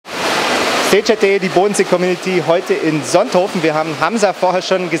SEECHAT.de, die Bodensee-Community, heute in Sonthofen. Wir haben Hamza vorher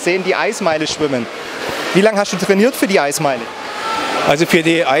schon gesehen, die Eismeile schwimmen. Wie lange hast du trainiert für die Eismeile? Also für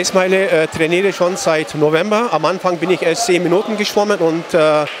die Eismeile trainiere ich schon seit November. Am Anfang bin ich erst 10 Minuten geschwommen und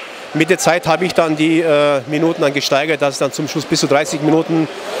mit der Zeit habe ich dann die Minuten dann gesteigert, dass ich dann zum Schluss bis zu 30 Minuten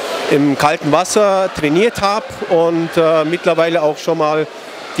im kalten Wasser trainiert habe und mittlerweile auch schon mal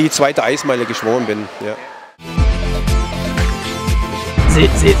die zweite Eismeile geschwommen bin. Ja.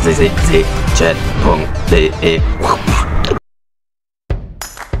 SEECHAT.de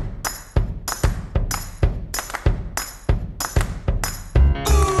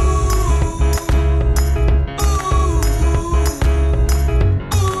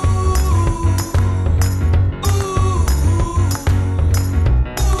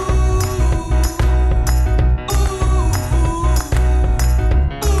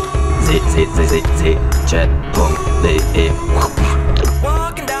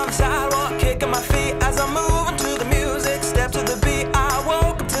Walking down the sidewalk, kicking my feet as I'm moving to the music. Step to the beat, I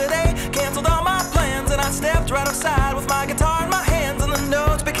woke up today, canceled all my plans, and I stepped right outside with my guitar in my hands, and the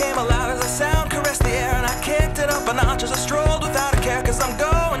notes became loud as the sound caressed the air, and I kicked it up a notch as I strolled without a care, 'cause I'm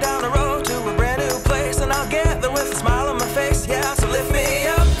going down the road to a brand new place, and I'll get there with a smile on my face. Yeah, so lift me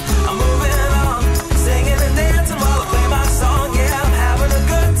up, I'm moving on, singing and dancing while I play my song. Yeah, I'm having a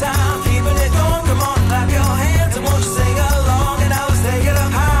good time, keeping it going. Come on, clap your hands and won't you sing along, and now let's take it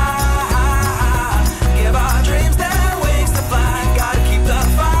up high. Give our dreams their wings to fly. Gotta keep the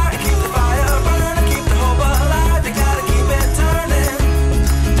fire burning, keep the hope alive. You gotta keep it turning.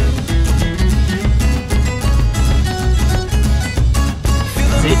 Feel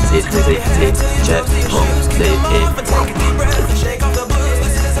the music, clap your hands till your toes to your shoes. Keep them off and take a deep breath and shake